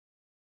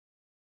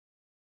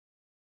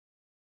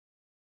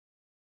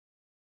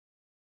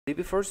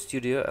dbForge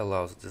Studio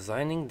allows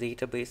designing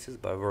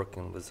databases by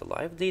working with a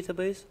live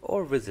database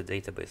or with a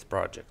database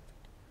project.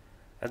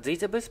 A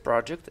database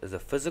project is a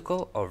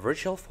physical or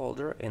virtual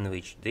folder in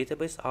which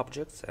database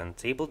objects and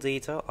table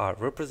data are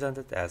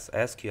represented as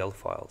SQL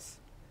files.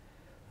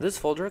 This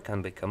folder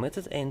can be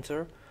committed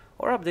enter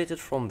or updated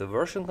from the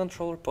version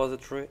control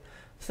repository,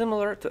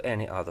 similar to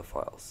any other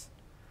files.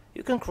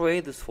 You can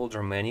create this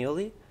folder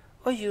manually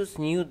or use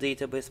New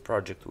Database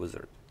Project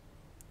wizard.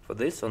 For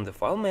this, on the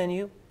File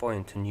menu,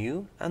 point to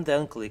New and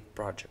then click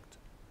Project.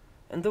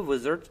 In the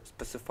wizard,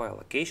 specify a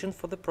location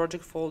for the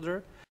project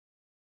folder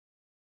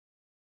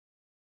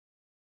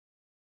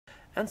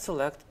and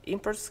select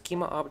Import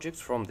Schema objects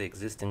from the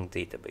existing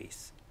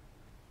database.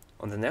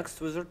 On the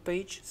next wizard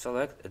page,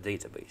 select a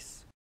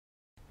database.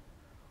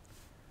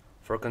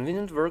 For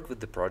convenient work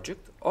with the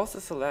project, also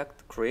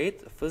select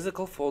Create a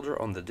physical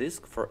folder on the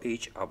disk for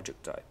each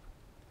object type.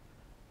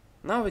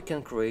 Now we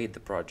can create the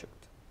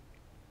project.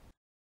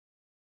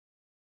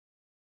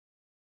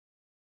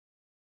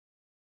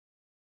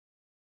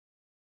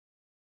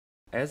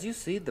 As you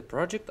see, the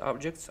project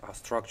objects are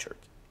structured.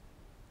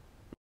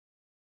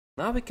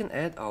 Now we can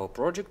add our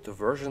project to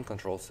version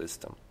control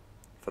system.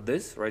 For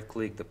this,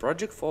 right-click the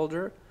project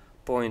folder,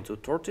 point to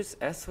Tortoise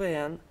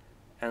SVN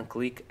and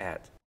click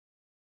Add.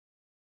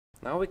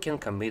 Now we can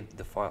commit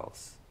the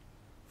files.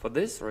 For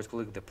this,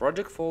 right-click the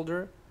project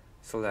folder,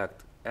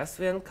 select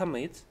SVN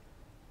commit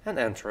and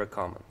enter a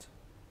comment.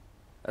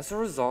 As a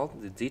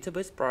result, the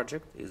database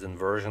project is in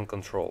version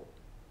control.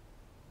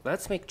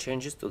 Let's make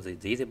changes to the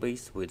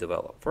database we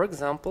developed. For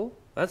example,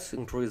 let's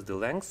increase the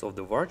length of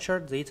the varchar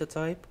data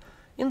type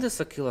in the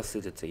Sakila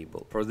City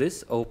table. For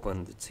this,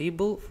 open the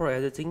table for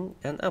editing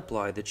and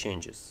apply the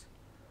changes.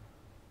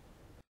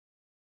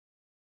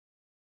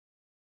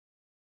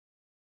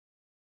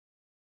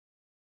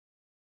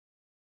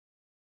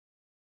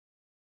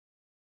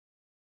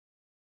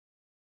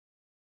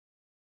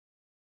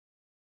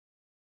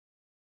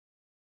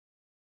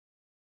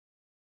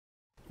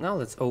 Now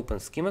let's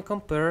open Schema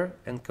Compare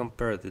and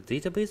compare the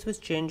database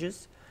with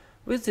changes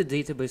with the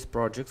database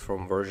project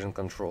from version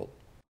control.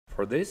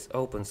 For this,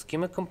 open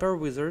Schema Compare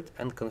wizard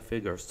and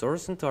configure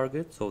source and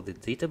target so the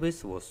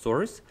database was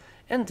source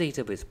and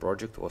database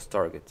project was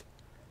target.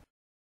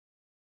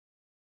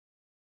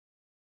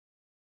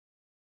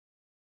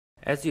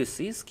 As you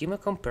see, Schema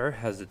Compare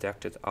has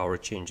detected our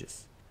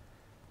changes.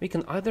 We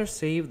can either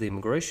save the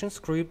migration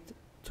script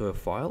to a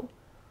file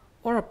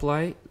or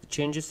apply the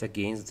changes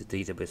against the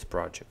database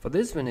project. For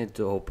this, we need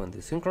to open the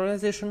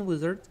synchronization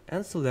wizard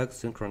and select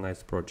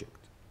Synchronize project.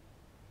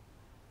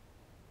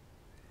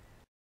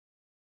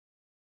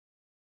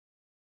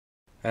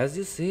 As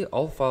you see,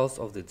 all files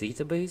of the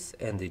database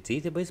and the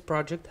database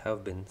project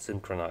have been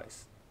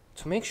synchronized.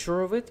 To make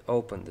sure of it,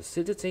 open the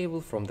city table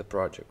from the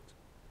project.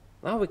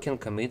 Now we can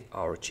commit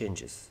our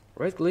changes.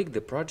 Right-click the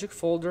project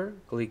folder,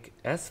 click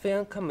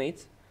SVN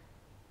commit,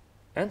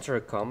 enter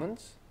a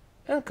comment,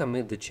 and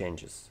commit the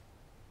changes.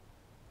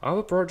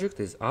 Our project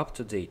is up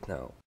to date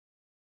now.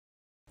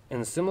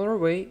 In a similar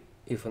way,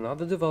 if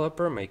another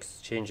developer makes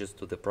changes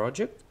to the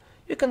project,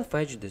 you can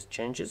fetch these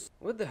changes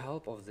with the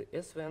help of the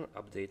svn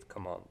update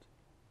command.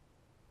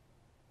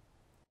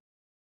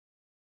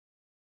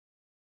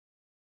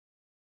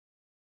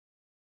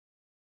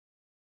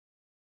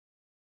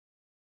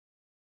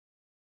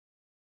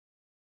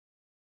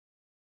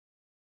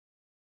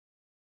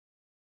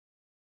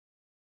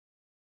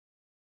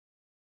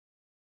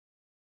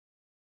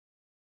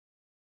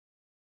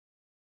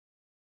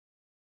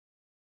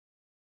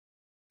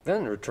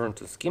 Then return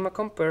to Schema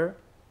Compare,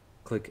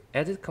 click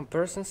Edit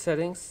Comparison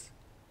Settings,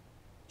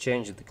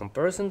 change the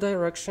comparison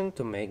direction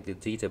to make the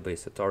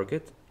database a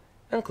target,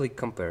 and click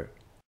Compare.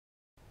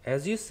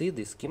 As you see,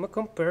 the Schema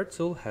Compare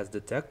tool has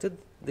detected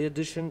the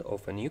addition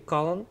of a new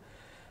column,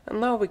 and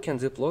now we can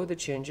deploy the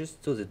changes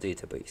to the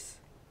database.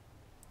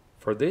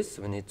 For this,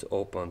 we need to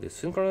open the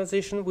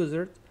Synchronization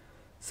wizard,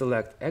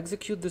 select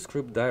Execute the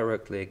script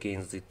directly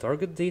against the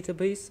target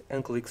database,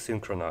 and click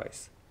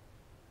Synchronize.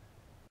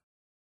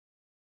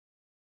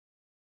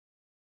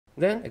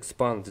 Then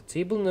expand the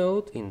table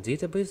node in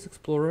Database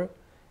Explorer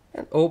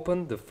and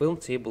open the film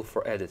table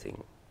for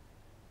editing.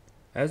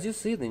 As you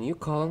see, the new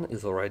column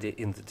is already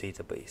in the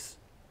database.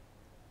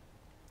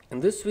 In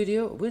this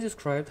video, we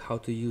described how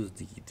to use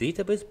the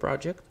database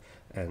project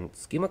and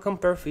Schema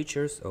Compare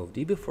features of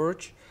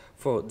dbForge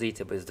for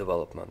database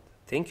development.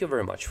 Thank you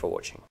very much for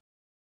watching.